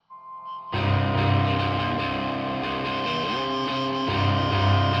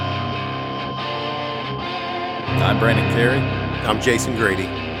I'm Brandon Carey. I'm Jason Grady.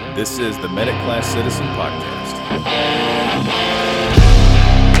 This is the Medic Class Citizen Podcast.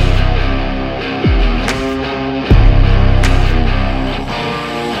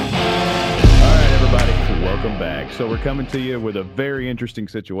 All right, everybody, welcome back. So we're coming to you with a very interesting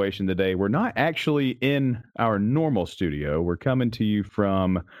situation today. We're not actually in our normal studio. We're coming to you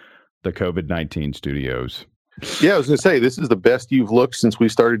from the COVID-19 studios. Yeah, I was going to say, this is the best you've looked since we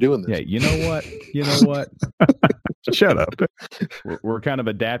started doing this. Yeah, you know what? Shut up. We're kind of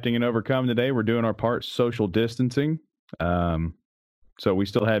adapting and overcoming today. We're doing our part social distancing. So we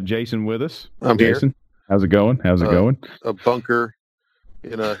still have Jason with us. I'm Jason, here. How's it going? A bunker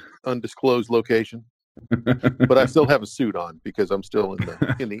in a undisclosed location. But I still have a suit on because I'm still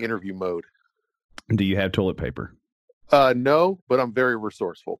in the interview mode. Do you have toilet paper? No, but I'm very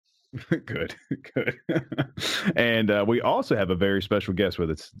resourceful. Good. And we also have a very special guest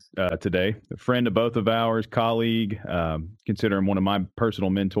with us today, a friend of both of ours, colleague, consider him one of my personal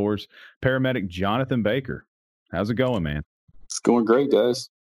mentors, paramedic Jonathan Baker. How's it going, man? It's going great, guys.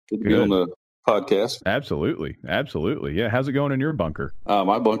 Good to be on the podcast. Absolutely. Yeah. How's it going in your bunker?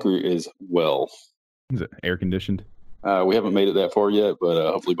 My bunker is well. Is it air conditioned? We haven't made it that far yet, but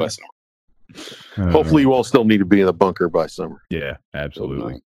hopefully by summer. Hopefully you won't still need to be in the bunker by summer. Yeah,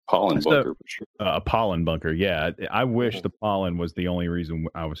 absolutely. Pollen bunker for sure. A pollen bunker. Yeah. I wish the pollen was the only reason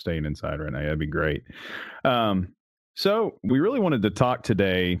I was staying inside right now. That'd be great. So we really wanted to talk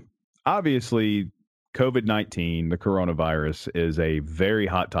today. Obviously, COVID-19, the coronavirus, is a very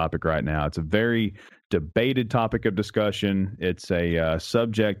hot topic right now. It's a very debated topic of discussion. It's a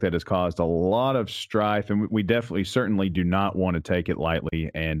subject that has caused a lot of strife, and we certainly do not want to take it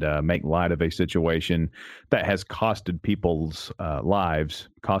lightly and make light of a situation that has costed people's lives,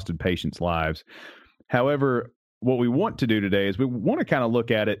 costed patients' lives. However, what we want to do today is we want to kind of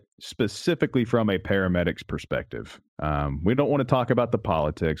look at it specifically from a paramedic's perspective. We don't want to talk about the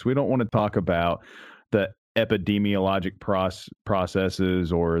politics. We don't want to talk about the epidemiologic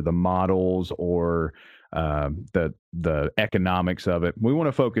processes or the models or the economics of it. We want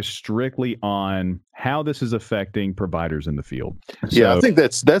to focus strictly on how this is affecting providers in the field. Yeah, I think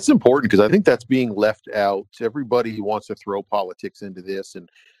that's important because I think that's being left out. Everybody wants to throw politics into this, and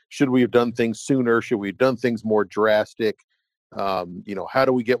should we have done things sooner? Should we have done things more drastic? How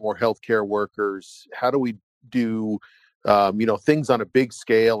do we get more healthcare workers? How do we do things on a big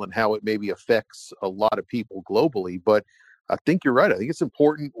scale and how it maybe affects a lot of people globally? But I think you're right. I think it's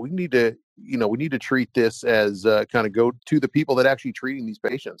important. We need to treat this as kind of go to the people that actually treating these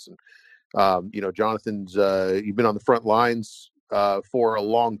patients. And, Jonathan's, you've been on the front lines for a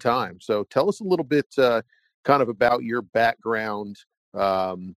long time. So tell us a little bit kind of about your background,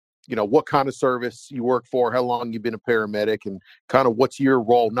 what kind of service you work for, how long you've been a paramedic, and kind of what's your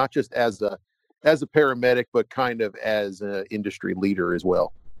role, not just as a paramedic, but kind of as an industry leader as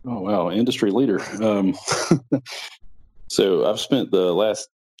well. Oh, wow. Industry leader. So I've spent the last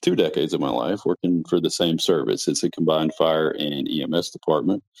 2 decades of my life working for the same service. It's a combined fire and EMS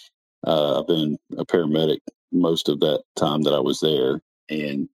department. I've been a paramedic most of that time that I was there.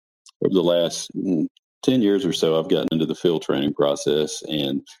 And over the last 10 years or so, I've gotten into the field training process,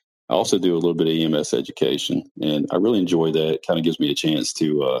 and I also do a little bit of EMS education. And I really enjoy that. It kind of gives me a chance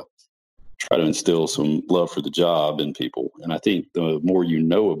to try to instill some love for the job in people. And I think the more you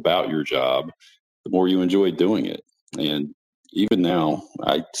know about your job, the more you enjoy doing it. And even now,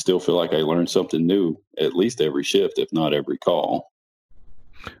 I still feel like I learn something new at least every shift, if not every call.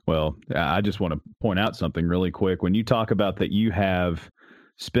 Well, I just want to point out something really quick. When you talk about that you have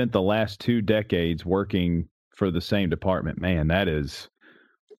spent the last 2 decades working for the same department, man, that is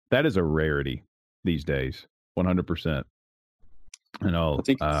a rarity these days, 100%. I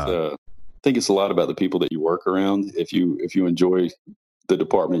think it's a lot about the people that you work around. If you enjoy the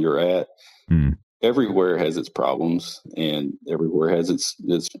department you're at, everywhere has its problems and everywhere has its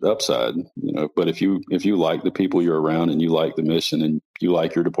upside, but if you like the people you're around and you like the mission and you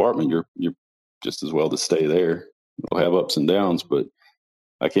like your department, you're just as well to stay there. It'll have ups and downs, but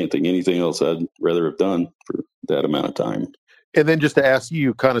I can't think anything else I'd rather have done for that amount of time. And then just to ask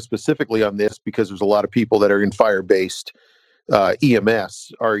you kind of specifically on this, because there's a lot of people that are in fire-based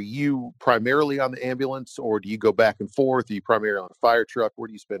EMS, are you primarily on the ambulance, or do you go back and forth? Are you primarily on a fire truck? Where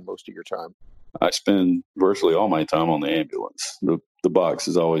do you spend most of your time? I spend virtually all my time on the ambulance. The box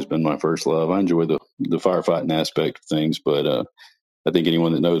has always been my first love. I enjoy the firefighting aspect of things, but I think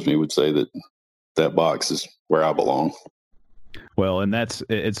anyone that knows me would say that box is where I belong. Well, and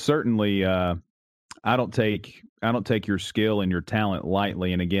it's certainly I don't take your skill and your talent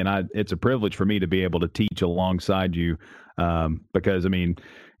lightly. And again, it's a privilege for me to be able to teach alongside you, because I mean,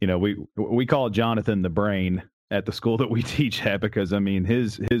 we call Jonathan the brain at the school that we teach at, because I mean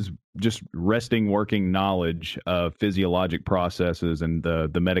his just resting working knowledge of physiologic processes and the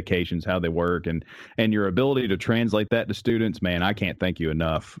medications, how they work, and your ability to translate that to students, man, I can't thank you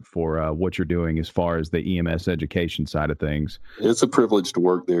enough for what you're doing as far as the EMS education side of things. It's a privilege to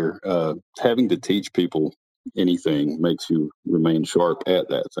work there. Having to teach people anything makes you remain sharp at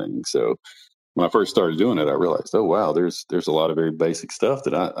that thing. So when I first started doing it, I realized, oh wow, there's a lot of very basic stuff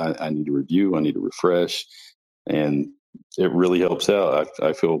that I need to review, I need to refresh, and it really helps out.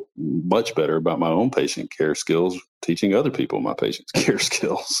 I feel much better about my own patient care skills teaching other people my patient care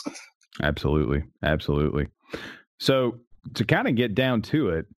skills. Absolutely. So to kind of get down to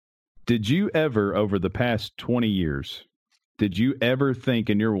it, did you ever, over the past 20 years, did you ever think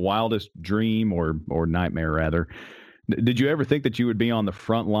in your wildest dream or nightmare rather, did you ever think that you would be on the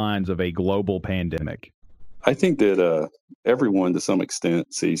front lines of a global pandemic? I think that everyone, to some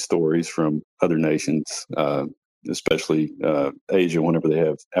extent, sees stories from other nations, especially Asia, whenever they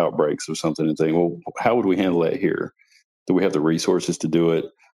have outbreaks of something, and think, well, how would we handle that here? Do we have the resources to do it?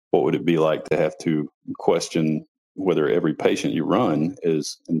 What would it be like to have to question whether every patient you run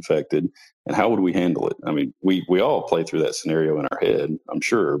is infected? And how would we handle it? I mean, we all play through that scenario in our head, I'm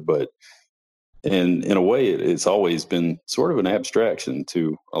sure, but in a way, it's always been sort of an abstraction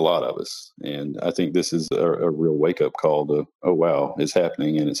to a lot of us. And I think this is a real wake-up call to, oh, wow, it's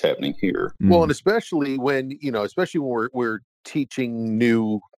happening, and it's happening here. Well, and especially when we're teaching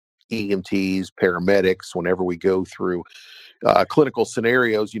new EMTs, paramedics, whenever we go through clinical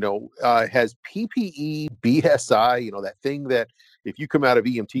scenarios, has PPE, BSI, that thing that if you come out of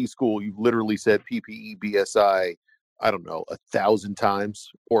EMT school, you've literally said PPE, BSI, I don't know, 1,000 times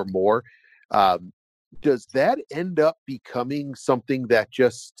or more. Does that end up becoming something that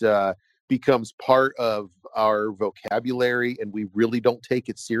just becomes part of our vocabulary and we really don't take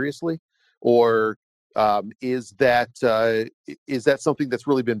it seriously? Or is that something that's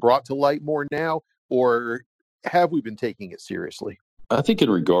really been brought to light more now? Or have we been taking it seriously? I think in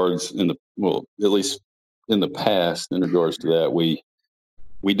regards at least in the past, in regards to that, we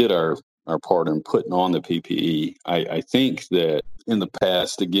did our part in putting on the PPE. I think that in the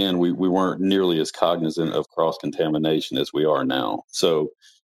past, again, we weren't nearly as cognizant of cross-contamination as we are now. So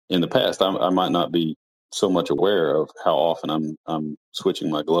in the past, I might not be so much aware of how often I'm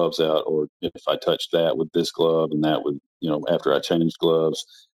switching my gloves out, or if I touch that with this glove and that with, after I changed gloves.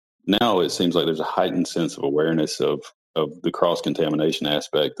 Now it seems like there's a heightened sense of awareness of the cross-contamination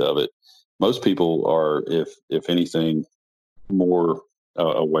aspect of it. Most people are, if anything, more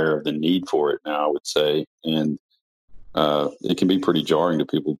aware of the need for it now, I would say. And it can be pretty jarring to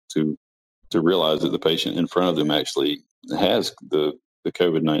people to realize that the patient in front of them actually has the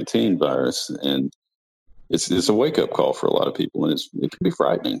COVID-19 virus. And it's a wake-up call for a lot of people, and it can be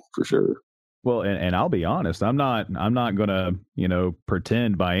frightening for sure. Well, and I'll be honest, I'm not going to,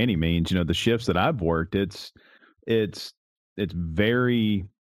 pretend by any means, the shifts that I've worked, it's very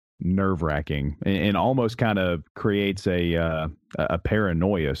nerve-wracking and almost kind of creates a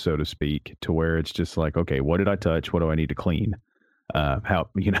paranoia, so to speak, to where it's just like, okay, what did I touch? What do I need to clean? How,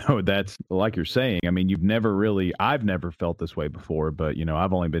 that's like you're saying. I mean, I've never felt this way before, but,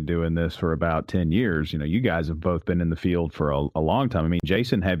 I've only been doing this for about 10 years. You guys have both been in the field for a long time. I mean,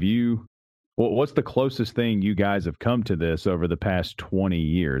 Jason, what's the closest thing you guys have come to this over the past 20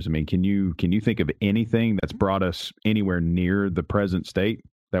 years? I mean, can you think of anything that's brought us anywhere near the present state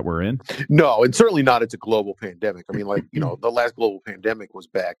that we're in? No, and certainly not. It's a global pandemic. I mean, the last global pandemic was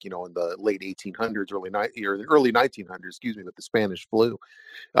back, in the late 1800s, early 1900s, with the Spanish flu.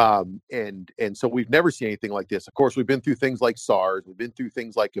 And so we've never seen anything like this. Of course, we've been through things like SARS, we've been through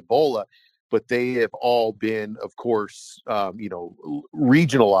things like Ebola, but they have all been, of course,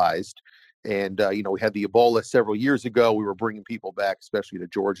 regionalized. And, we had the Ebola several years ago. We were bringing people back, especially to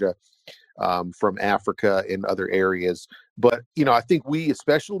Georgia, from Africa and other areas. But, I think we,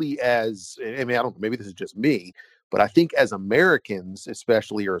 especially as, I don't know, maybe this is just me, but I think as Americans,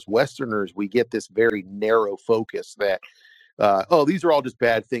 especially, or as Westerners, we get this very narrow focus that, these are all just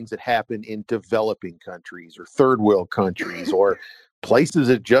bad things that happen in developing countries or third world countries or places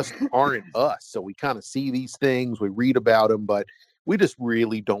that just aren't us. So we kind of see these things, we read about them, but we just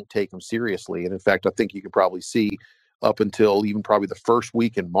really don't take them seriously. And in fact, I think you can probably see up until even probably the first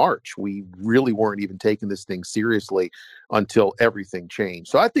week in March, we really weren't even taking this thing seriously until everything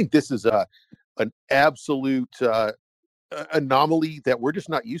changed. So I think this is an absolute anomaly that we're just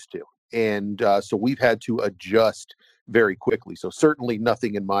not used to. And so we've had to adjust very quickly. So certainly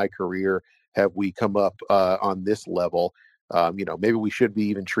nothing in my career have we come up on this level. Maybe we should be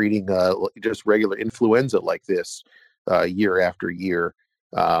even treating just regular influenza like this year after year.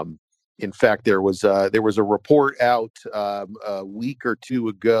 In fact, there was a report out a week or two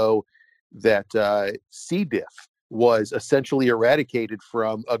ago that C. diff was essentially eradicated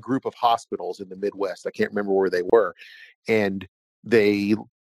from a group of hospitals in the Midwest. I can't remember where they were, and they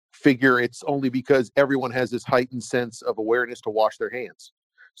figure it's only because everyone has this heightened sense of awareness to wash their hands.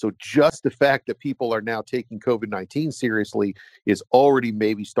 So just the fact that people are now taking COVID-19 seriously is already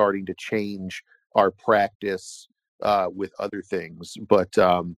maybe starting to change our practice with other things. But,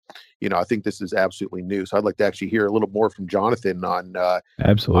 I think this is absolutely new. So I'd like to actually hear a little more from Jonathan on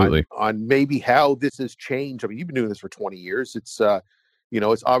absolutely on maybe how this has changed. I mean, you've been doing this for 20 years. It's,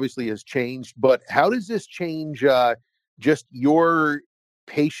 it's obviously has changed, but how does this change just your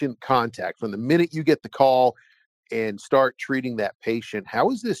patient contact from the minute you get the call and start treating that patient? How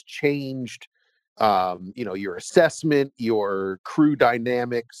has this changed, your assessment, your crew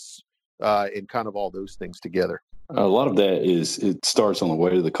dynamics, and kind of all those things together? A lot of that it starts on the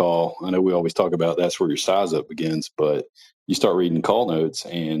way to the call. I know we always talk about that's where your size up begins, but you start reading call notes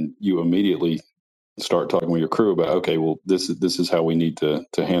and you immediately start talking with your crew about, okay, well, this is how we need to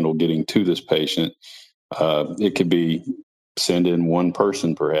handle getting to this patient. It could be send in one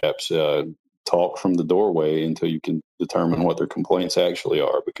person, perhaps, talk from the doorway until you can determine what their complaints actually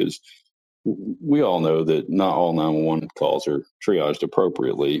are, because we all know that not all 911 calls are triaged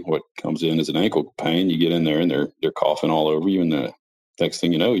appropriately. What comes in is an ankle pain. You get in there and they're coughing all over you, and the next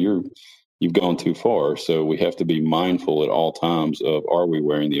thing you know, you've gone too far. So we have to be mindful at all times of, are we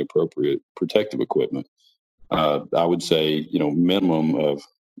wearing the appropriate protective equipment? I would say, minimum of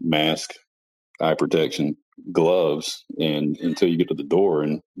mask, eye protection, gloves, and until you get to the door,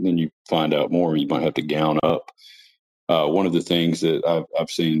 and then you find out more, you might have to gown up. One of the things that I've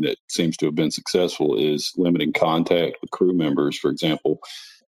seen that seems to have been successful is limiting contact with crew members. For example,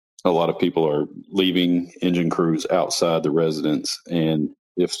 a lot of people are leaving engine crews outside the residence, and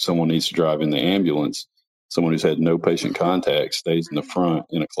if someone needs to drive in the ambulance, someone who's had no patient contact stays in the front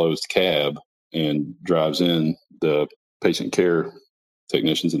in a closed cab and drives in the patient care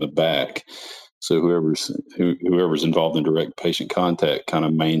technicians in the back. So whoever's involved in direct patient contact kind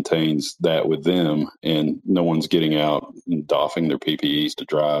of maintains that with them, and no one's getting out and doffing their PPEs to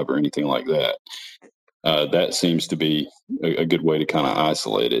drive or anything like that. That seems to be a good way to kind of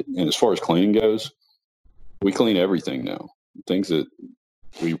isolate it. And as far as cleaning goes, we clean everything now. Things that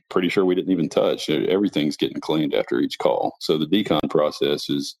we're pretty sure we didn't even touch. Everything's getting cleaned after each call. So the decon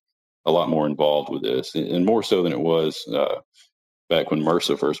process is a lot more involved with this, and more so than it was back when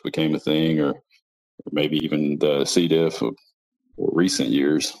MRSA first became a thing, or maybe even the C. diff or recent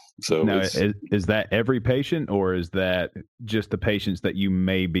years. So now, is that every patient, or is that just the patients that you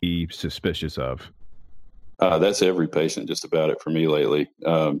may be suspicious of? That's every patient, just about it for me lately.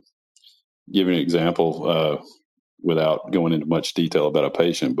 Give you an example without going into much detail about a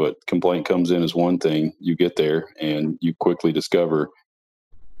patient, but complaint comes in as one thing. You get there and you quickly discover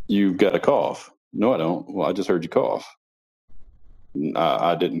you've got a cough. No, I don't. Well, I just heard you cough.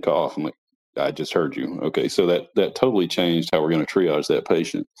 I didn't cough. I'm like, I just heard you. Okay, so that totally changed how we're going to triage that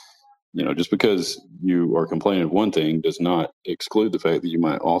patient. Just because you are complaining of one thing does not exclude the fact that you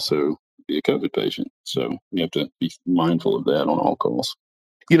might also be a COVID patient. So we have to be mindful of that on all calls.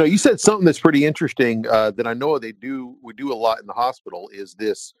 You said something that's pretty interesting that I know we do a lot in the hospital, is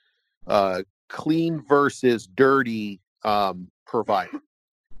this clean versus dirty provider,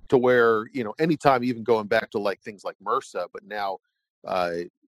 to where, anytime, even going back to like things like MRSA, but now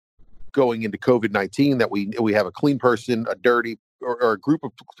going into COVID-19, that we have a clean person, a dirty, or a group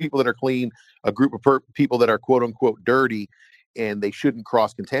of people that are clean, a group of people that are quote unquote dirty, and they shouldn't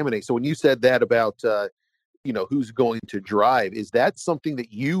cross contaminate. So when you said that about who's going to drive, is that something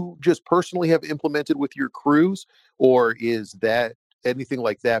that you just personally have implemented with your crews, or is that anything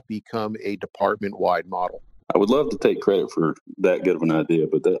like that become a department-wide model? I would love to take credit for that good of an idea,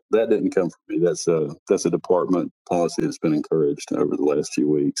 but that didn't come from me. That's a department policy that's been encouraged over the last few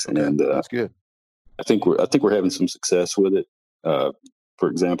weeks, okay, and that's good. I think we're having some success with it. For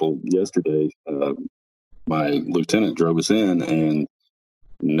example, yesterday, my lieutenant drove us in and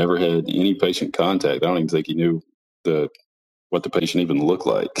never had any patient contact. I don't even think he knew what the patient even looked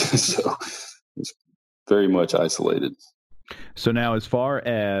like. So it's very much isolated. So now, as far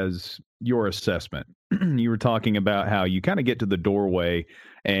as your assessment, you were talking about how you kind of get to the doorway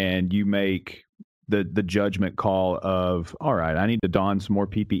and you make the judgment call of, all right, I need to don some more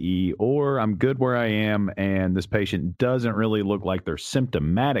PPE, or I'm good where I am, and this patient doesn't really look like they're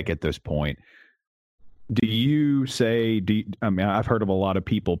symptomatic at this point. Do you say, I've heard of a lot of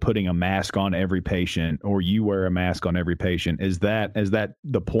people putting a mask on every patient, or you wear a mask on every patient. Is that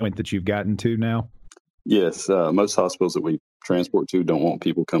the point that you've gotten to now? Yes. Most hospitals that we transport to don't want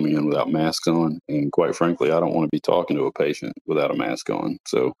people coming in without masks on. And quite frankly, I don't want to be talking to a patient without a mask on.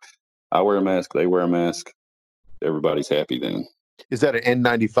 So I wear a mask, they wear a mask, everybody's happy then. Is that an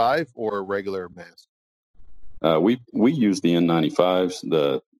N95 or a regular mask? We use the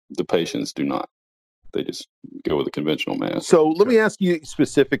N95s. The patients do not. They just go with a conventional mask. So let me ask you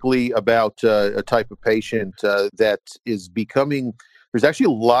specifically about a type of patient that is becoming, there's actually a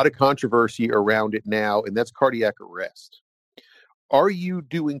lot of controversy around it now, and that's cardiac arrest. Are you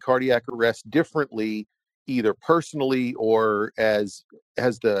doing cardiac arrest differently, either personally or has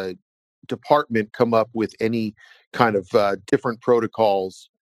the department come up with any kind of different protocols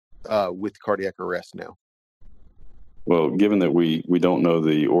with cardiac arrest now? Well, given that we don't know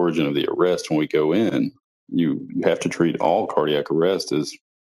the origin of the arrest when we go in, you have to treat all cardiac arrest as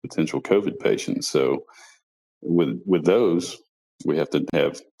potential COVID patients. So with those, we have to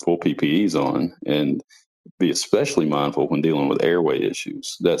have full PPEs on and be especially mindful when dealing with airway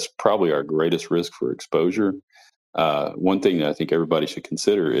issues. That's probably our greatest risk for exposure. One thing that I think everybody should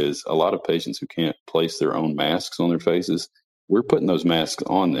consider is a lot of patients who can't place their own masks on their faces, we're putting those masks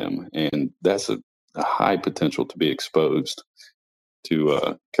on them, and that's a high potential to be exposed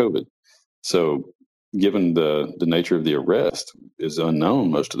to COVID. So given the nature of the arrest is unknown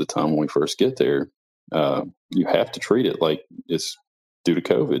most of the time when we first get there, you have to treat it like it's due to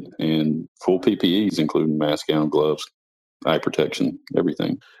COVID, and full PPEs, including mask, gown, gloves, eye protection,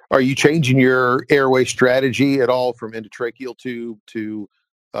 everything. Are you changing your airway strategy at all from endotracheal tube to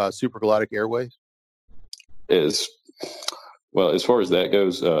supraglottic airways? As far as that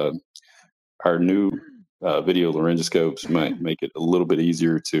goes, our new video laryngoscopes might make it a little bit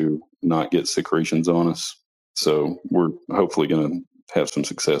easier to not get secretions on us. So we're hopefully going to have some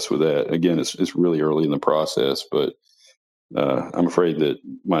success with that. Again, it's really early in the process, but I'm afraid that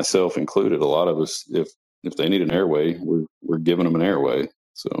myself included, a lot of us, if they need an airway, we're giving them an airway.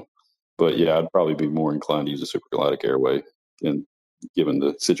 So, but yeah, I'd probably be more inclined to use a supraglottic airway, and given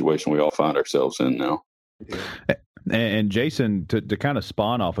the situation we all find ourselves in now. Yeah. And Jason, to kind of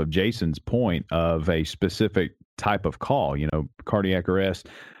spawn off of Jason's point of a specific type of call, cardiac arrest,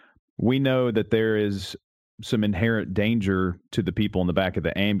 we know that there is some inherent danger to the people in the back of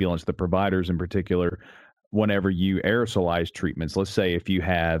the ambulance, the providers in particular, whenever you aerosolize treatments. Let's say if you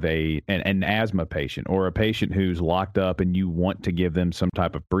have an asthma patient or a patient who's locked up and you want to give them some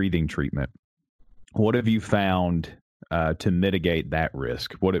type of breathing treatment. What have you found to mitigate that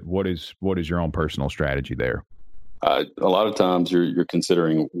risk? What is your own personal strategy there? A lot of times you're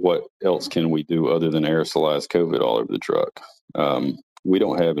considering what else can we do other than aerosolize COVID all over the truck. We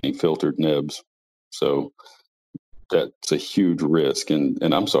don't have any filtered nebs, so that's a huge risk. And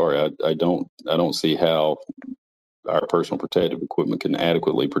I'm sorry, I don't see how our personal protective equipment can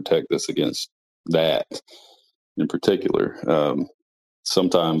adequately protect us against that in particular.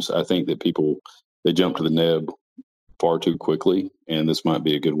 Sometimes I think that people, they jump to the neb far too quickly, and this might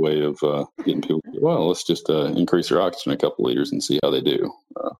be a good way of getting people, well, let's just increase their oxygen a couple liters and see how they do.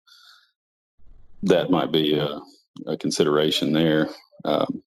 That might be a consideration there.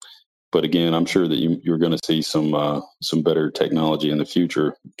 But again, I'm sure that you're going to see some better technology in the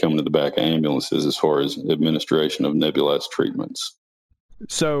future coming to the back of ambulances as far as administration of nebulized treatments.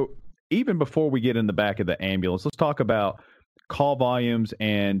 So even before we get in the back of the ambulance, let's talk about call volumes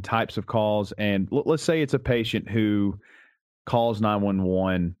and types of calls. And let's say it's a patient who calls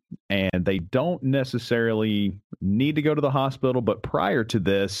 911 and they don't necessarily need to go to the hospital, but prior to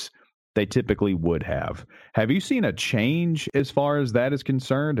this, they typically would have. Have you seen a change as far as that is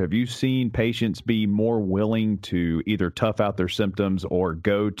concerned? Have you seen patients be more willing to either tough out their symptoms or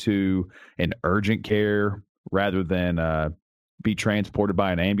go to an urgent care rather than be transported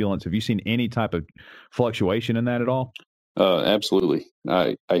by an ambulance? Have you seen any type of fluctuation in that at all? Absolutely.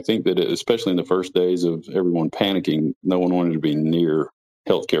 I think that especially in the first days of everyone panicking, no one wanted to be near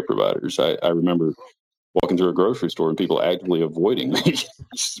healthcare providers. I remember walking through a grocery store and people actively avoiding me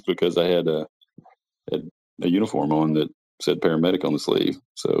just because I had a uniform on that said paramedic on the sleeve.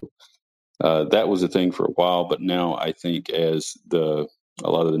 So that was a thing for a while. But now I think as a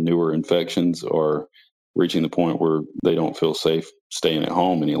lot of the newer infections are reaching the point where they don't feel safe staying at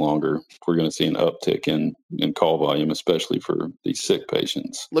home any longer, we're going to see an uptick in call volume, especially for these sick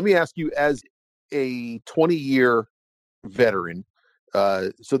patients. Let me ask you, as a 20-year veteran,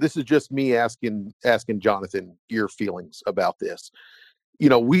 so this is just me asking Jonathan your feelings about this.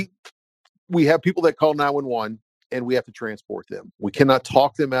 We have people that call 911 and we have to transport them. We cannot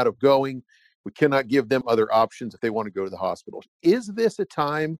talk them out of going. We cannot give them other options if they want to go to the hospital. Is this a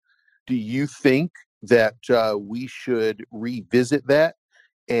time, do you think, that we should revisit that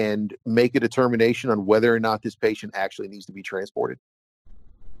and make a determination on whether or not this patient actually needs to be transported?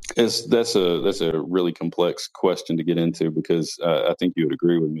 That's a really complex question to get into, because I think you would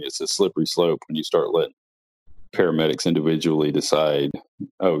agree with me. It's a slippery slope when you start letting paramedics individually decide,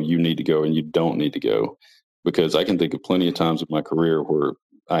 oh, you need to go and you don't need to go. Because I can think of plenty of times in my career where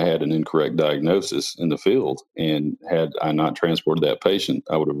I had an incorrect diagnosis in the field, and had I not transported that patient,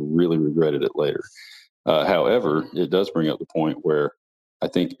 I would have really regretted it later. However, it does bring up the point where I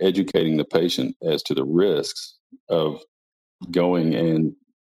think educating the patient as to the risks of going and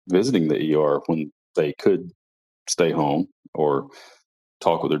visiting the ER when they could stay home or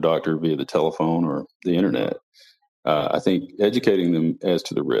talk with their doctor via the telephone or the internet. I think educating them as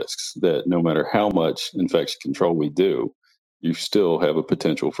to the risks, that no matter how much infection control we do, you still have a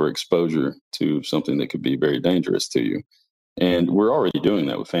potential for exposure to something that could be very dangerous to you. And we're already doing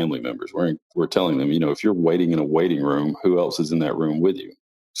that with family members. We're telling them, if you're waiting in a waiting room, who else is in that room with you?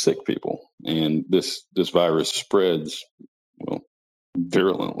 Sick people. And this virus spreads, well,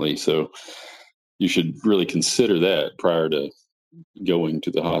 virulently. So you should really consider that prior to going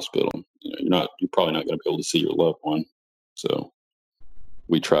to the hospital. You're probably not going to be able to see your loved one. So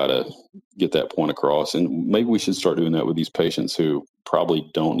we try to get that point across, and maybe we should start doing that with these patients who probably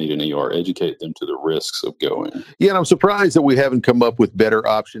don't need an ER, educate them to the risks of going. Yeah. And I'm surprised that we haven't come up with better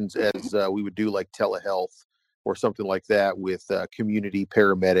options, as we would do like telehealth or something like that, with community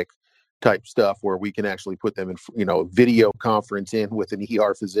paramedic type stuff, where we can actually put them in, video conference in with an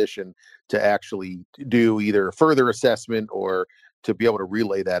ER physician to actually do either further assessment or to be able to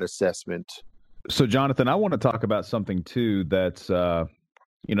relay that assessment. So, Jonathan, I want to talk about something too that's,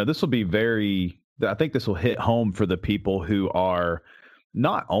 this will be I think this will hit home for the people who are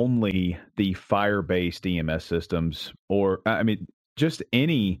not only the fire-based EMS systems, or, just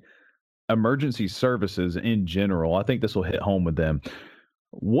any emergency services in general. I think this will hit home with them.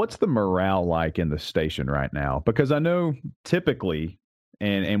 What's the morale like in the station right now? Because I know typically,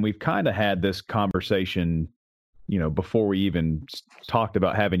 and we've kind of had this conversation, before we even talked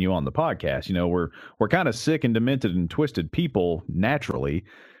about having you on the podcast. We're kind of sick and demented and twisted people naturally.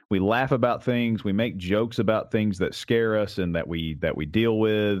 We laugh about things, we make jokes about things that scare us and that we deal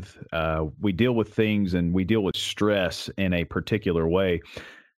with. We deal with things, and we deal with stress in a particular way.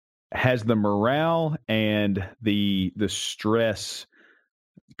 Has the morale and the stress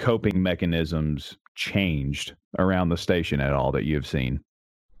coping mechanisms changed around the station at all that you've seen?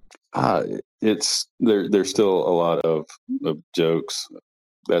 There's still a lot of jokes.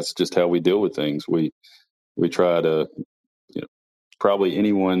 That's just how we deal with things. We try to, probably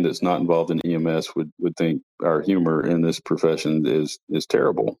anyone that's not involved in EMS would think our humor in this profession is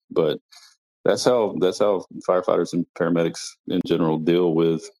terrible, but that's how firefighters and paramedics in general deal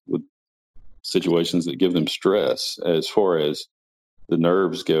with situations that give them stress. As far as the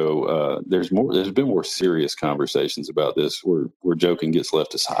nerves go, there's been more serious conversations about this where joking gets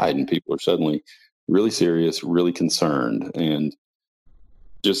left aside and people are suddenly really serious, really concerned, and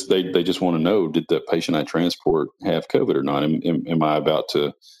they just want to know, did the patient I transport have COVID or not? Am I about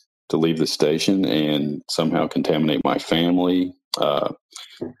to leave the station and somehow contaminate my family?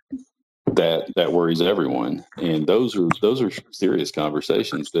 That worries everyone, and those are serious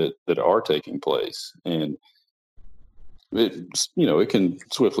conversations that are taking place. And it can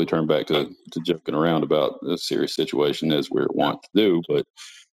swiftly turn back to joking around about a serious situation, as we're wont to do. But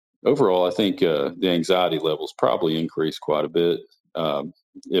overall, I think the anxiety levels probably increased quite a bit.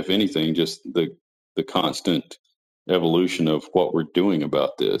 If anything, just the constant evolution of what we're doing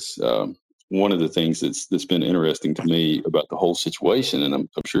about this. One of the things that's been interesting to me about the whole situation, and I'm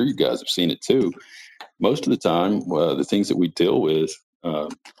sure you guys have seen it too, most of the time, the things that we deal with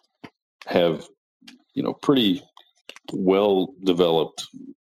have, pretty well-developed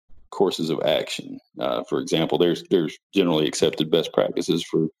courses of action. For example, there's generally accepted best practices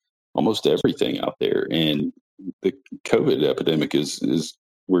for almost everything out there. And the COVID epidemic is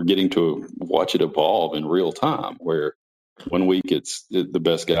we're getting to watch it evolve in real time, where 1 week the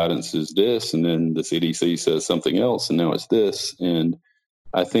best guidance is this, and then the CDC says something else, and now it's this. And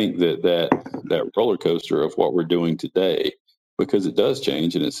I think that roller coaster of what we're doing today, because it does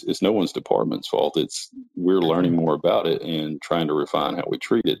change, and it's no one's department's fault. We're learning more about it and trying to refine how we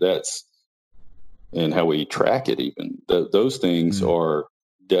treat it. And how we track it even. Those things are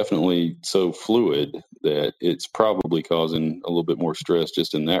definitely so fluid that it's probably causing a little bit more stress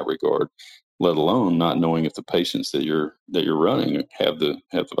just in that regard, let alone not knowing if the patients that you're running have the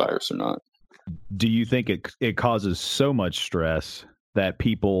virus or not. Do you think it causes so much stress that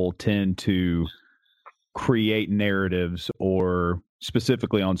people tend to create narratives, or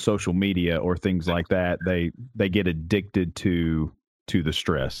specifically on social media or things like that, they get addicted to to the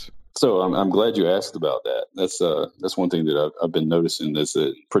stress? So I'm glad you asked about that. That's one thing that I've been noticing is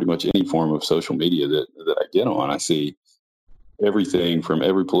that pretty much any form of social media that I get on, I see everything from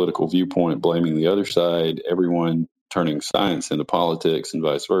every political viewpoint blaming the other side, everyone turning science into politics and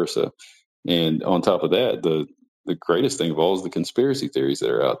vice versa. And on top of that, the greatest thing of all is the conspiracy theories that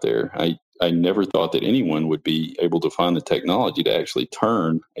are out there. I never thought that anyone would be able to find the technology to actually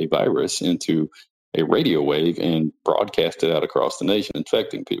turn a virus into a radio wave and broadcast it out across the nation,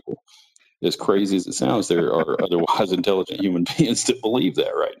 infecting people. As crazy as it sounds, there are otherwise intelligent human beings that believe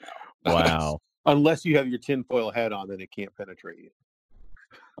that right now. Wow. Unless you have your tinfoil hat on, then it can't penetrate you.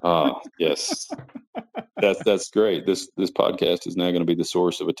 Yes. That's great. This podcast is now going to be the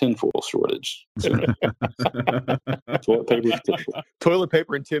source of a tinfoil shortage. Toilet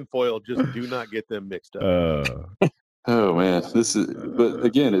paper and tinfoil, just do not get them mixed up. Oh man, but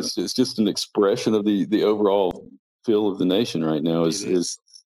again, it's just an expression of the overall feel of the nation right now. Is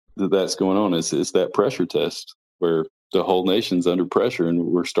that's going on? It's that pressure test where the whole nation's under pressure, and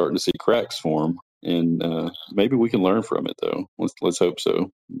we're starting to see cracks form. And maybe we can learn from it, though. Let's hope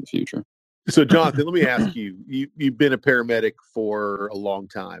so in the future. So, Jonathan, let me ask you: you've been a paramedic for a long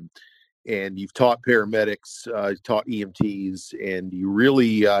time, and you've taught paramedics, taught EMTs, and you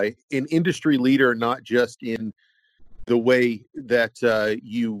really an industry leader, not just in the way that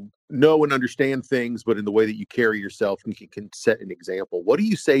you know and understand things, but in the way that you carry yourself and can set an example. What do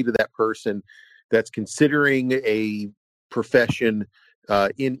you say to that person that's considering a profession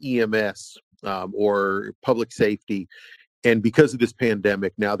in EMS or public safety, and because of this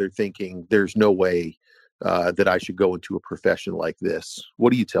pandemic, now they're thinking there's no way that I should go into a profession like this?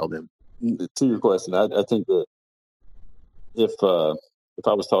 What do you tell them? To your question, I think that if I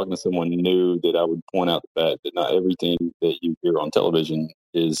was talking to someone new, that I would point out the fact that not everything that you hear on television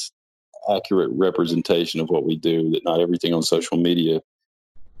is accurate representation of what we do, that not everything on social media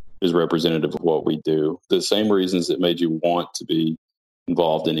is representative of what we do. The same reasons that made you want to be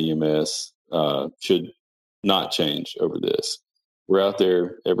involved in EMS should not change over this. We're out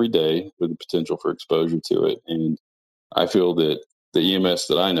there every day with the potential for exposure to it. And I feel that the EMS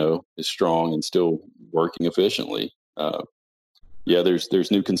that I know is strong and still working efficiently.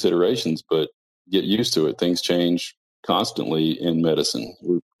 There's new considerations, but get used to it. Things change constantly in medicine.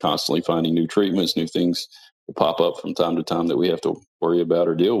 We're constantly finding new treatments, new things will pop up from time to time that we have to worry about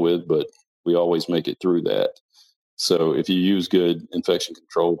or deal with, but we always make it through that. So if you use good infection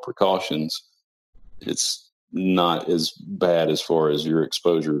control precautions, it's not as bad as far as your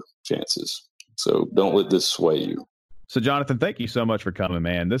exposure chances. So don't let this sway you. So, Jonathan, thank you so much for coming,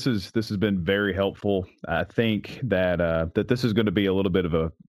 man. This has been very helpful. I think that that this is going to be a little bit of a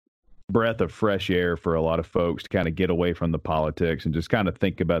breath of fresh air for a lot of folks to kind of get away from the politics and just kind of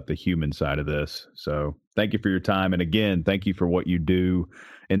think about the human side of this. So, thank you for your time, and again, thank you for what you do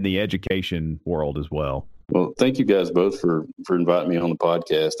in the education world as well. Well, thank you guys both for inviting me on the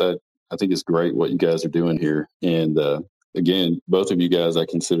podcast. I think it's great what you guys are doing here, and again, both of you guys I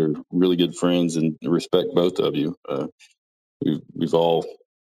consider really good friends and respect both of you. We've all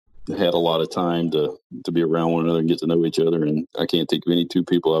had a lot of time to be around one another and get to know each other, and I can't think of any two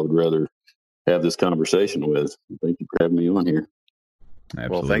people I would rather have this conversation with. Thank you for having me on here.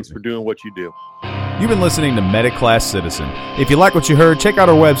 Absolutely. Well, thanks for doing what you do. You've been listening to Medic Class Citizen. If you like what you heard, check out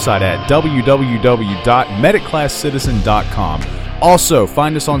our website at www.medicclasscitizen.com. Also,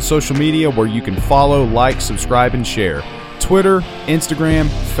 find us on social media where you can follow, like, subscribe, and share. Twitter, Instagram,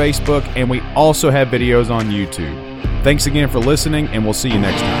 Facebook, and we also have videos on YouTube. Thanks again for listening, and we'll see you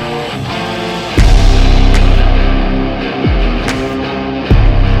next time.